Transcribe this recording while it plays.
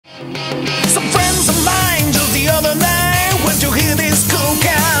Some friends of mine just the other night went to hear this cool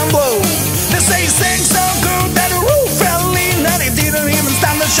combo. They say he sang so good that the roof fell in and it didn't even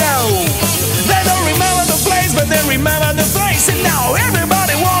start the show. They don't remember the place, but they remember the face, and now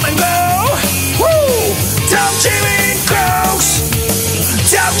everybody wanna go. Woo! Top Jimmy Crooks,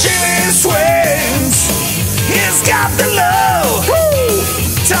 Top Jimmy swings. He's got the love. Woo!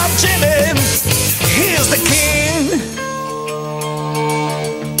 Top Jimmy, he's the king.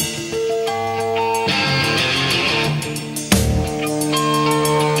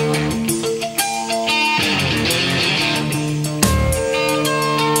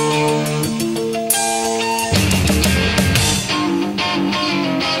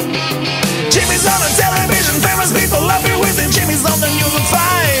 Jimmy's on the television, famous people love it with him. Jimmy's on the news at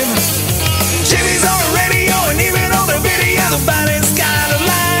 5. Jimmy's on the radio and even on the video. The body's kinda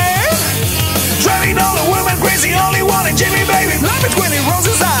live, driving all the women crazy, only wanting Jimmy, baby, love it when he rolls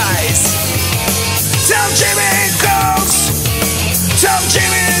his eyes. Tell Jimmy goes, tell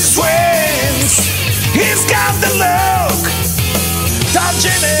Jimmy swings. He's got the look. Tell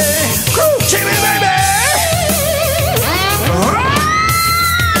Jimmy.